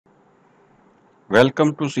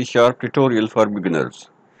Welcome to C Sharp tutorial for beginners.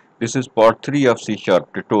 This is part 3 of C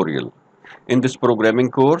Sharp tutorial. In this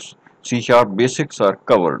programming course, C Sharp basics are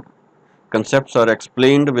covered. Concepts are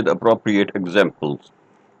explained with appropriate examples.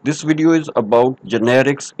 This video is about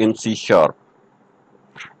generics in C Sharp.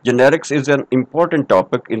 Generics is an important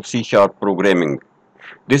topic in C Sharp programming.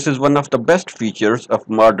 This is one of the best features of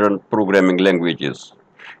modern programming languages.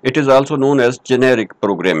 It is also known as generic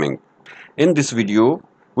programming. In this video,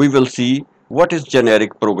 we will see what is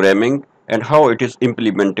generic programming and how it is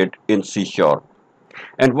implemented in C Sharp,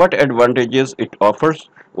 and what advantages it offers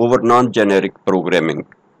over non-generic programming.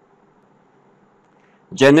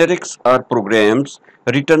 Generics are programs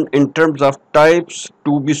written in terms of types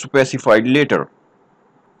to be specified later.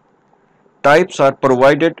 Types are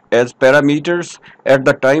provided as parameters at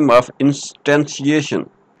the time of instantiation.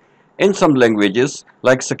 In some languages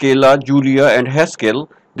like Scala, Julia, and Haskell,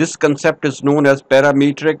 this concept is known as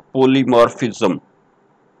parametric polymorphism.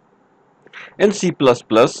 In C++,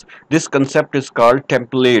 this concept is called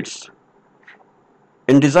templates.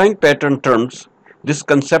 In design pattern terms, this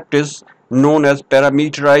concept is known as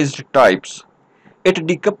parameterized types. It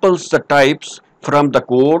decouples the types from the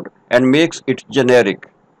code and makes it generic.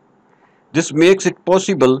 This makes it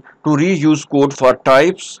possible to reuse code for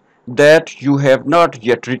types that you have not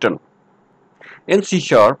yet written. In C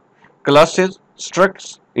Sharp, classes,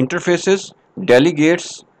 structs, interfaces,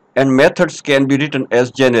 delegates, and methods can be written as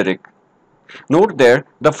generic. Note that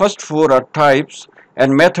the first four are types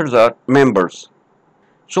and methods are members.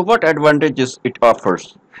 So what advantages it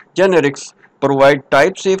offers? Generics provide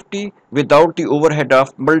type safety without the overhead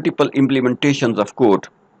of multiple implementations of code.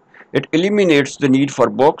 It eliminates the need for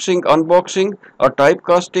boxing, unboxing, or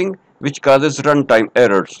typecasting, which causes runtime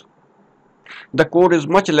errors. The code is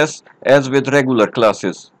much less as with regular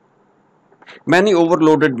classes. Many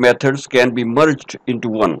overloaded methods can be merged into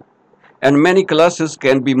one, and many classes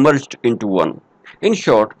can be merged into one. In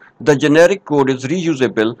short, the generic code is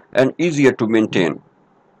reusable and easier to maintain.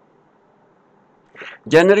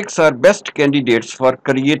 Generics are best candidates for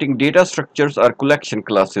creating data structures or collection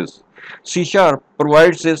classes. C#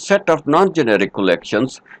 provides a set of non-generic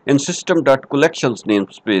collections in system.collections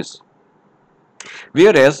namespace,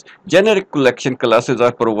 whereas generic collection classes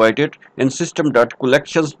are provided in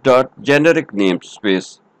system.collections.generic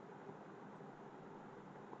namespace.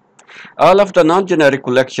 All of the non-generic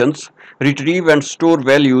collections retrieve and store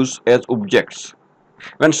values as objects.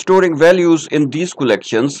 When storing values in these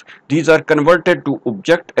collections, these are converted to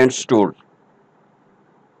object and stored.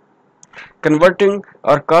 Converting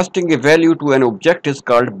or casting a value to an object is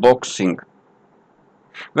called boxing.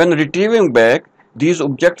 When retrieving back, these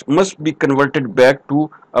objects must be converted back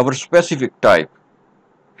to our specific type.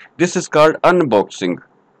 This is called unboxing.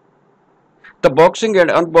 The boxing and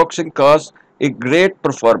unboxing cause a great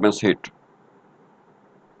performance hit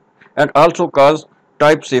and also cause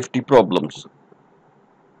type safety problems.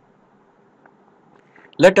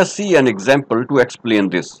 Let us see an example to explain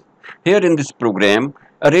this. Here in this program,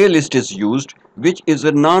 ArrayList is used, which is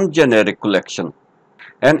a non-generic collection.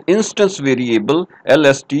 An instance variable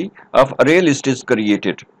LST of ArrayList is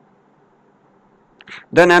created.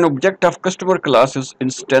 Then an object of customer class is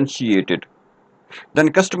instantiated.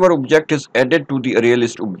 Then customer object is added to the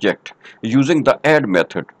ArrayList object using the add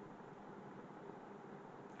method.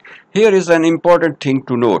 Here is an important thing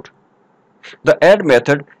to note. The add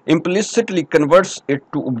method implicitly converts it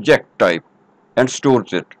to object type and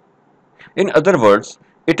stores it. In other words,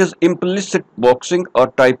 it is implicit boxing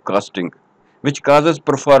or typecasting, which causes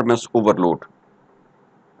performance overload.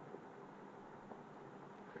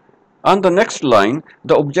 On the next line,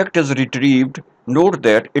 the object is retrieved. Note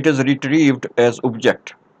that it is retrieved as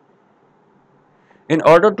object. In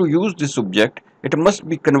order to use this object, it must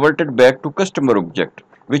be converted back to customer object,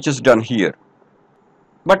 which is done here.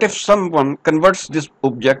 But if someone converts this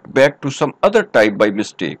object back to some other type by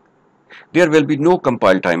mistake, there will be no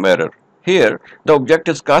compile time error. Here, the object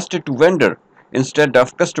is casted to vendor instead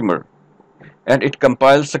of customer, and it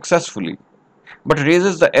compiles successfully, but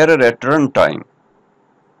raises the error at runtime.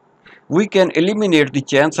 We can eliminate the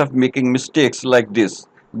chance of making mistakes like this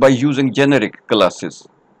by using generic classes.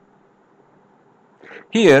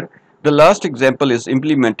 Here, the last example is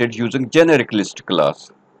implemented using generic list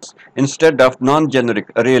class instead of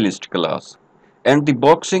non-generic ArrayList class, and the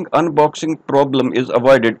boxing-unboxing problem is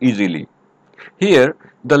avoided easily. Here,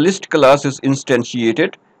 the list class is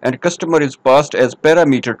instantiated and customer is passed as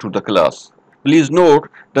parameter to the class. Please note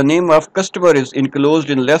the name of customer is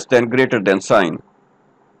enclosed in less than greater than sign.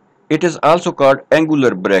 It is also called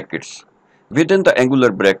angular brackets. Within the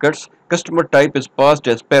angular brackets, customer type is passed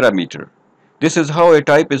as parameter. This is how a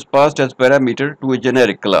type is passed as parameter to a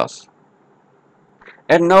generic class.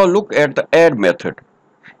 And now look at the add method.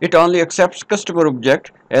 It only accepts customer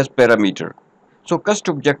object as parameter. So cust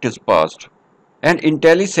object is passed. And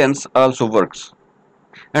IntelliSense also works.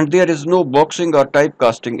 And there is no boxing or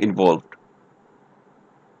typecasting involved.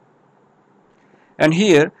 And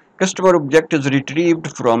here, customer object is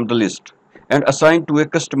retrieved from the list and assigned to a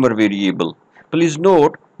customer variable. Please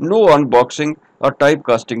note, no unboxing or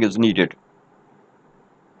typecasting is needed.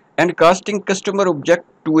 And casting customer object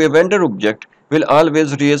to a vendor object will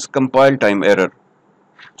always raise compile time error.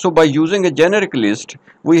 So by using a generic list,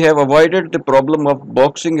 we have avoided the problem of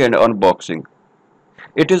boxing and unboxing.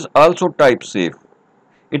 It is also type safe.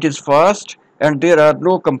 It is fast and there are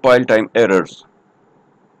no compile time errors.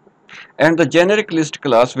 And the generic list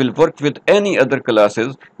class will work with any other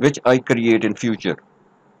classes which I create in future.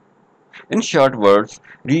 In short words,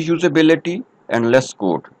 reusability and less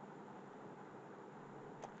code.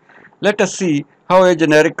 Let us see how a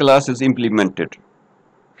generic class is implemented.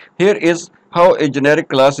 Here is how a generic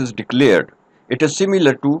class is declared. It is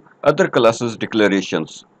similar to other classes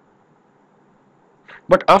declarations.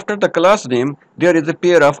 But after the class name, there is a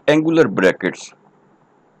pair of angular brackets.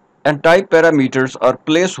 And type parameters or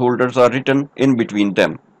placeholders are written in between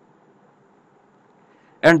them.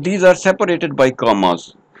 And these are separated by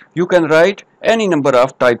commas. You can write any number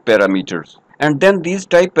of type parameters. And then these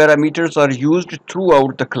type parameters are used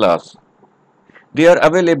throughout the class. They are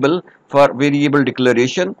available for variable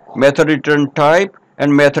declaration, method return type,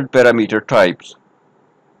 and method parameter types.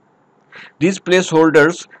 These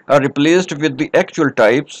placeholders are replaced with the actual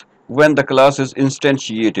types when the class is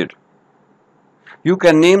instantiated. You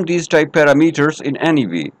can name these type parameters in any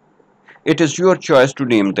way. It is your choice to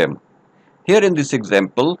name them. Here in this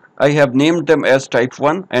example, I have named them as type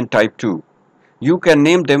 1 and type 2. You can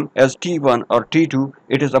name them as T1 or T2,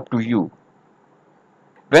 it is up to you.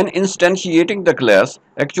 When instantiating the class,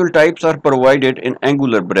 actual types are provided in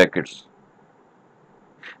angular brackets.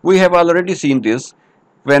 We have already seen this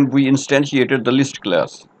when we instantiated the list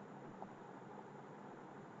class.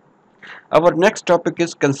 Our next topic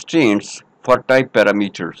is constraints for type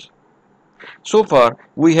parameters. So far,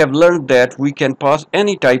 we have learned that we can pass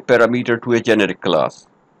any type parameter to a generic class.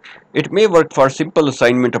 It may work for simple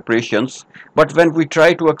assignment operations, but when we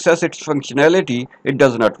try to access its functionality, it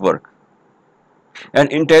does not work. And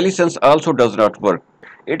IntelliSense also does not work.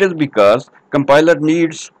 It is because compiler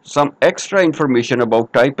needs some extra information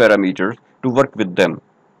about type parameters to work with them.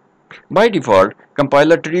 By default,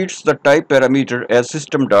 compiler treats the type parameter as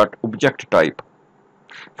system.object type.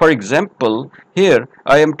 For example, here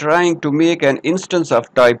I am trying to make an instance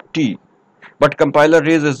of type T, but compiler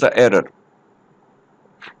raises the error.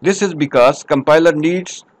 This is because compiler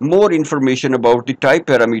needs more information about the type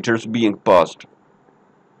parameters being passed.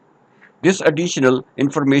 This additional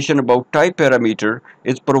information about type parameter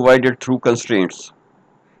is provided through constraints.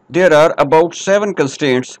 There are about 7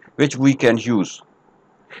 constraints which we can use.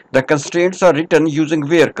 The constraints are written using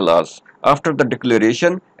where clause after the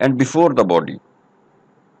declaration and before the body.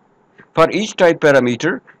 For each type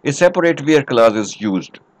parameter, a separate where clause is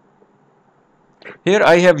used. Here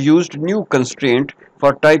I have used new constraint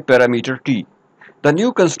for type parameter T. The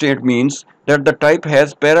new constraint means that the type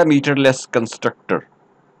has parameterless constructor.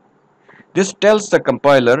 This tells the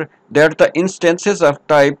compiler that the instances of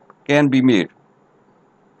type can be made.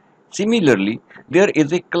 Similarly, there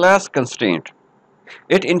is a class constraint.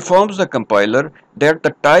 It informs the compiler that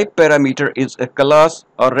the type parameter is a class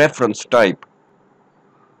or reference type.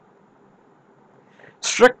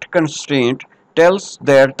 Struct constraint tells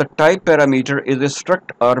that the type parameter is a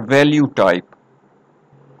struct or value type.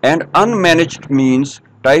 And unmanaged means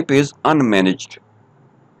type is unmanaged.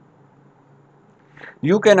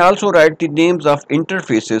 You can also write the names of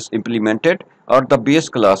interfaces implemented or the base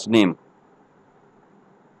class name.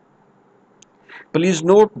 Please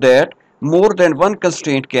note that more than one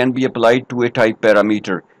constraint can be applied to a type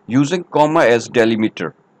parameter using comma as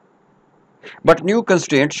delimiter. But new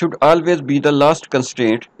constraint should always be the last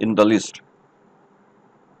constraint in the list.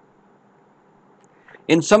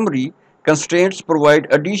 In summary, constraints provide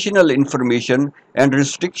additional information and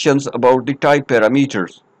restrictions about the type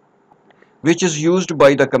parameters, which is used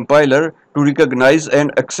by the compiler to recognize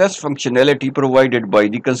and access functionality provided by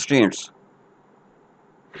the constraints,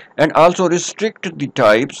 and also restrict the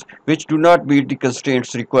types which do not meet the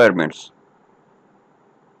constraints requirements.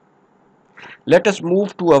 Let us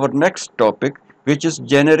move to our next topic, which is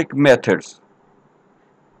generic methods.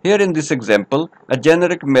 Here in this example, a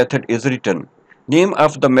generic method is written. Name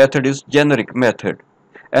of the method is generic method,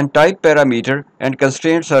 and type parameter and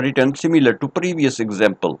constraints are written similar to previous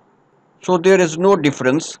example. So there is no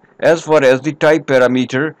difference as far as the type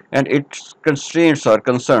parameter and its constraints are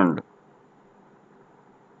concerned.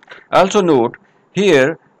 Also note,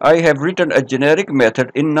 here I have written a generic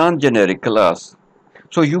method in non-generic class.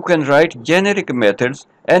 So you can write generic methods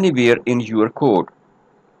anywhere in your code.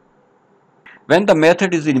 When the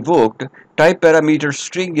method is invoked, type parameter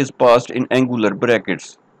string is passed in angular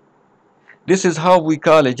brackets. This is how we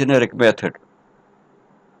call a generic method.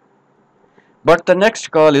 But the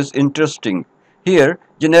next call is interesting. Here,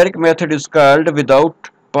 generic method is called without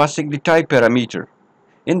passing the type parameter.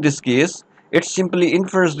 In this case, it simply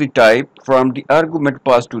infers the type from the argument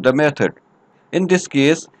passed to the method. In this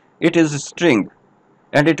case, it is a string,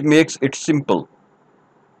 and it makes it simple.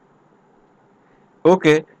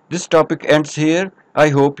 Okay, this topic ends here. I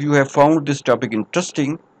hope you have found this topic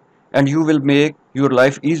interesting and you will make your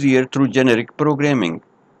life easier through generic programming.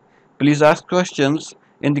 Please ask questions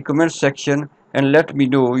in the comment section and let me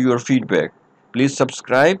know your feedback. Please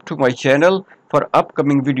subscribe to my channel for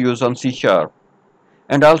upcoming videos on C#.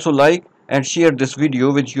 And also like and share this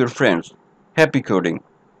video with your friends. Happy coding!